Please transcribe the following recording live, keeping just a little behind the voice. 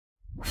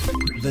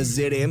The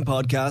ZM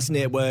Podcast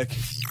Network.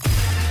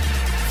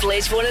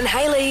 Fletch, Vaughan and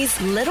Hayley's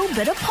Little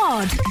Bitta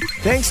Pod.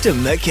 Thanks to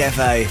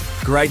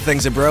McCafe. Great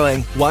things are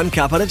brewing, one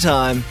cup at a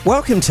time.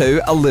 Welcome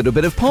to A Little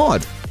Bit of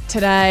Pod.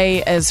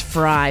 Today is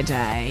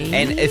Friday.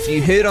 And if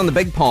you heard on the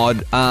big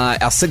pod,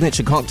 our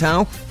signature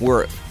cocktail,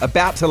 we're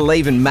about to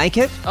leave and make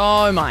it.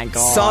 Oh my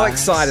God. So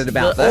excited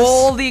about this.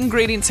 All the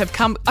ingredients have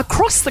come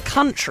across the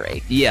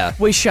country. Yeah.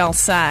 We shall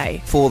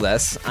say. For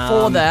this.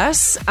 Well,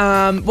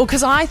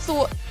 because I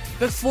thought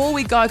before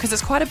we go, because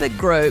it's quite a big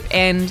group,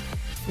 and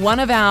one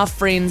of our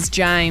friends,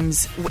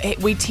 James,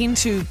 we tend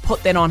to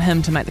put that on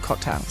him to make the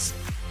cocktails.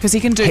 Because he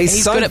can do.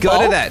 He's so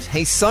good at it.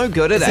 He's so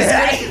good at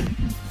it.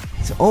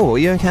 Oh, are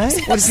you okay?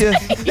 What's your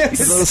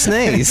little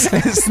sneeze?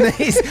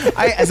 Sneeze. Is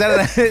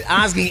that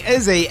asking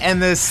Izzy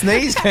and the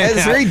sneeze?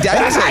 It's very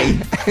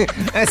dainty.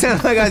 It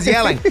sounded like I was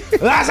yelling.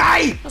 Izzy!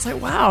 I was like,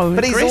 wow.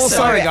 But he's aggressive. also,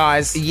 Sorry,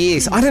 guys.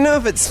 Yes, I don't know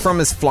if it's from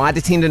his flight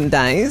attendant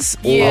days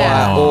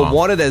Yeah. or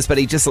what it is, but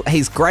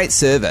he's great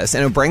service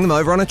and he'll bring them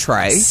over on a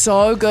tray.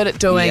 So good at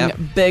doing Yep.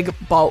 big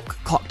bulk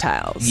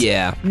cocktails.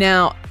 Yeah.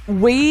 Now,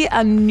 we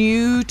are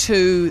new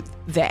to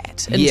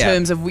that in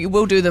terms of we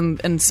will do them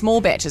in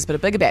small batches, but a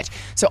bigger batch.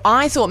 So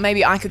I thought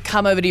maybe I could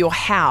come over to your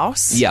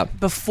house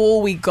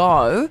before we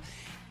go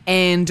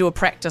and do a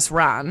practice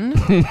run.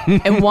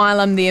 And while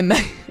I'm there,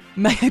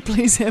 may I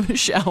please have a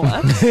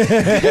shower?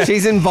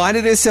 She's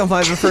invited herself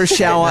over for a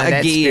shower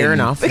That's again. fair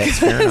enough. That's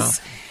fair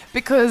enough.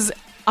 Because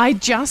I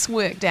just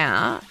worked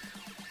out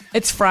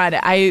it's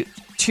Friday,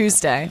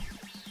 Tuesday.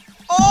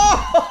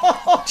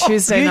 Oh!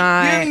 Tuesday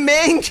night. You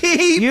manky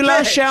You bitch.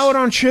 last showered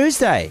on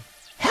Tuesday.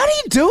 How do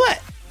you do it?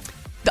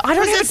 I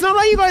don't Because have it's not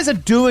like you guys are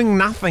doing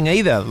nothing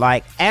either.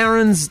 Like,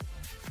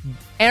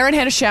 Aaron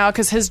had a shower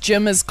because his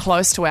gym is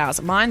close to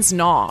ours. Mine's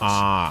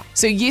not.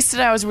 So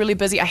yesterday I was really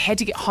busy. I had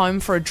to get home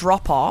for a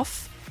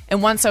drop-off.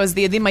 And once I was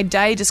there, then my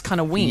day just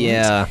kind of went.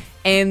 Yeah.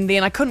 And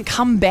then I couldn't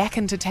come back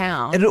into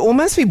town. It'd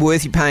almost be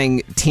worth you paying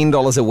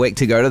 $10 a week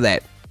to go to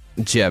that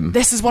gym.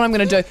 This is what I'm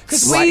going to do.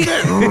 Because we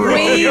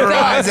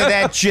guys at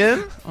that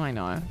gym. I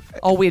know.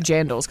 I'll wear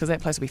jandals because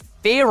that place will be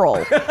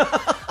feral.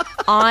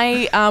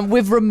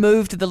 We've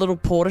removed the little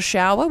porta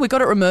shower. We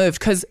got it removed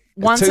because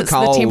once too the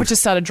cold. temperature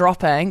started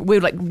dropping, we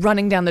were like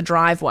running down the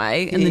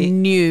driveway in the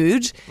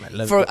nude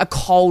for a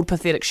cold,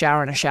 pathetic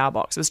shower in a shower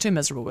box. It was too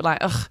miserable. We're like,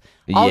 ugh,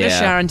 I'll just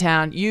shower in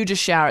town. You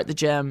just shower at the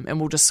gym and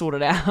we'll just sort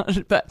it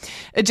out. But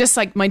it just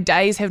like my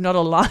days have not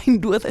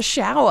aligned with a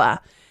shower.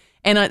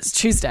 And it's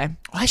Tuesday.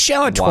 I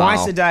shower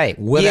twice a day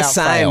without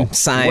fail.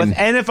 Same.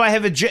 And if I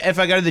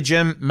go to the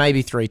gym,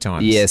 maybe 3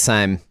 times. Yeah,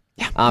 same.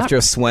 After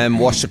a swim,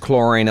 wash the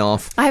chlorine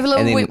off. I have a little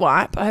and then- wet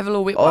wipe.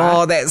 Oh,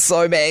 Oh, that's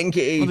so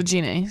manky. Or the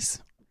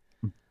Jennies.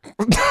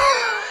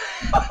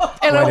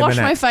 And I wash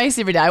my face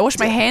every day. I wash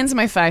my hands and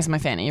my face and my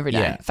fanny every day.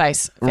 Yeah.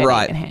 Face, fanny,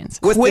 Right. and hands.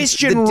 With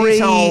Question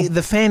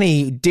the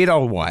fanny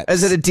Dettol wipe.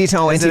 Is it a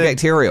Dettol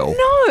antibacterial?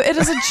 No, it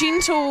is a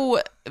gentle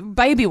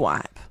baby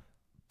wipe.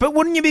 But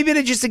wouldn't you be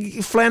better just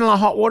to flannel of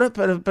hot water,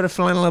 bit of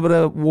flannel, a bit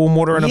of warm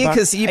water in a bucket? Yeah,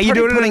 because Are you're you pretty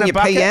doing it putting in a your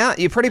bucket? pH out.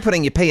 You're pretty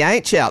putting your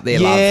pH out there,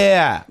 love.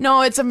 Yeah.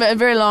 No, it's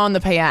very low on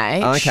the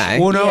pH. Okay.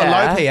 Well, no, Yeah.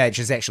 a low pH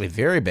is actually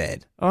very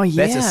bad. Oh,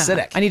 yeah. That's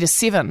acidic. I need a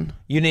 7.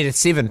 You need a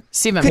 7.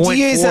 7. Could you 0.4,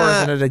 use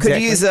isn't it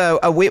exactly?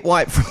 a wet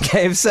wipe from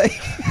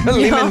KFC? A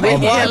lemon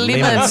wet Yeah, wipe.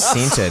 lemon.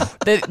 scented.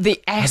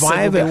 The acid Have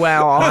I will be ever,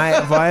 well.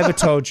 have I ever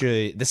told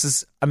you this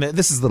is a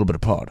little bit of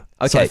pod.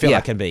 So Okay, I feel yeah.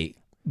 I can be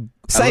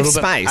Save a little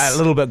space. bit, a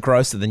little bit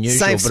grosser than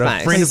usual. Save but a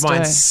space. friend of Please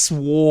mine do.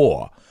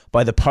 swore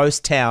by the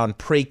post-town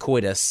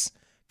pre-coitus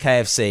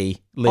KFC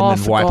lemon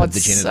for wipe of God's the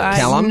genitals.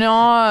 sake, Callum?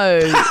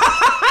 No.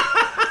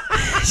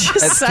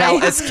 Just say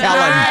it's his Callum.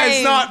 No, name.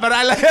 it's not, but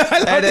I love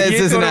that is, you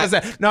isn't thought it?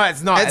 it was no,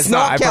 it's not. It's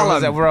not I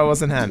promise Callum. that it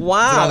wasn't him.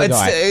 Wow, it's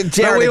another guy.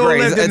 Jared But we all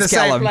agrees. lived in the It's same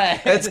Callum. place.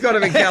 It's got to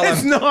be Callum.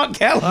 It's not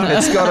Callum.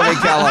 It's got to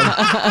be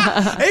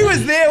Callum. He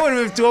was there when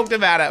we've talked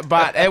about it,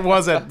 but it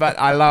wasn't. But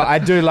I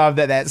do love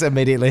that that's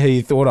immediately who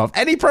you thought of.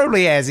 And he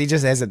probably has. He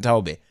just hasn't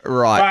told me.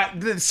 Right.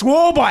 But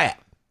swore by it.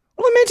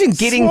 Well, imagine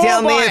getting Swore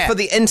down by there it. for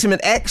the intimate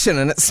action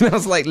and it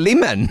smells like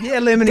lemon. Yeah,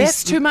 lemony.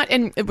 That's too much,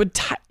 and it would,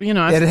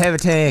 It'd have a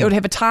tang. It would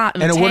have a tart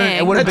and and a it tang. wouldn't.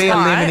 It wouldn't be a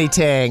Tart. lemony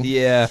tang.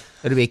 Yeah.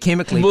 It'd be a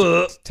chemically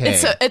tang.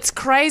 It's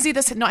crazy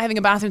this not having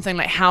a bathroom thing.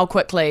 Like how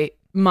quickly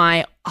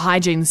my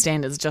hygiene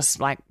standards just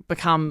like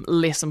become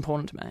less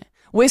important to me.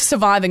 We're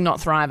surviving, not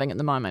thriving at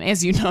the moment.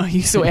 As you know,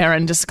 you saw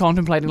Aaron just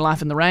contemplating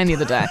life in the rain the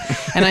other day.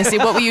 And I said,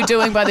 what were you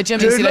doing by the gym?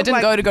 He Dude, said, I look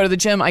didn't like- go to the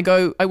gym.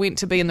 I went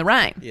to be in the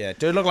rain. Yeah,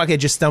 dude looked like he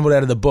just stumbled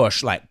out of the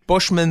bush, like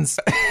Bushman's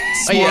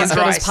small yeah, he's got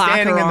guy his parka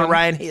standing in the on.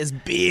 rain. His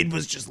beard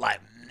was just like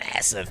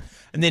massive.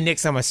 And then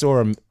next time I saw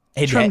him,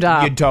 Trimmed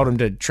up. you'd told him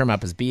to trim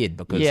up his beard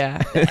because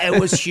Yeah. it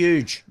was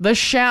huge. The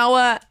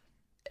shower,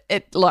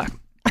 look.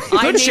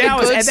 I Good need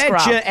showers a good at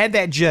scrub.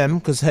 that gym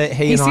because he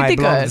and said I they're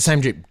belong to good. the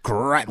same gym.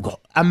 Great,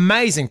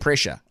 amazing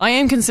pressure. I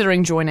am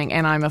considering joining,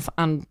 and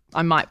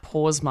I might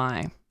pause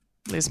my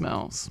Les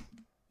Mills.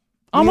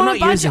 I'm You're on a not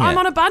budget. using I'm it.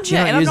 on a budget, You're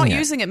not and I'm not using it.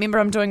 using it. Remember,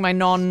 I'm doing my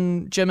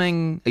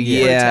non-gymming.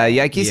 Yeah,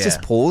 I guess Yeah.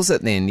 just pause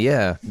it then,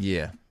 yeah.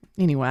 Yeah.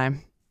 Anyway,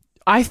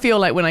 I feel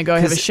like when I go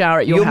have a shower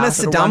at your You'll house, miss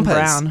the it'll run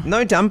dumpers. brown.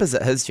 No dumpers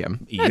at his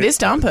gym. No, there's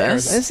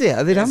dumpers. Is there?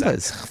 Are there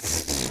dumpers?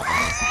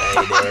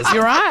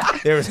 You're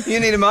right. You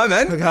need a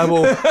moment.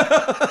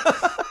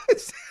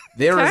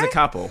 There is a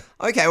couple.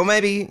 Okay, well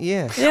maybe,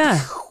 yeah.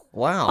 Yeah.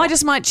 Wow. I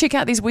just might check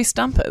out these West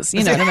dumpers.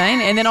 You know what I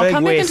mean? And then I'll Big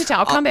come back West. into town.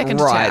 I'll come back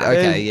into right, town.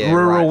 okay, yeah.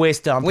 Rural right.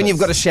 West dumpers. When you've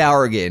got a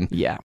shower again. Yeah.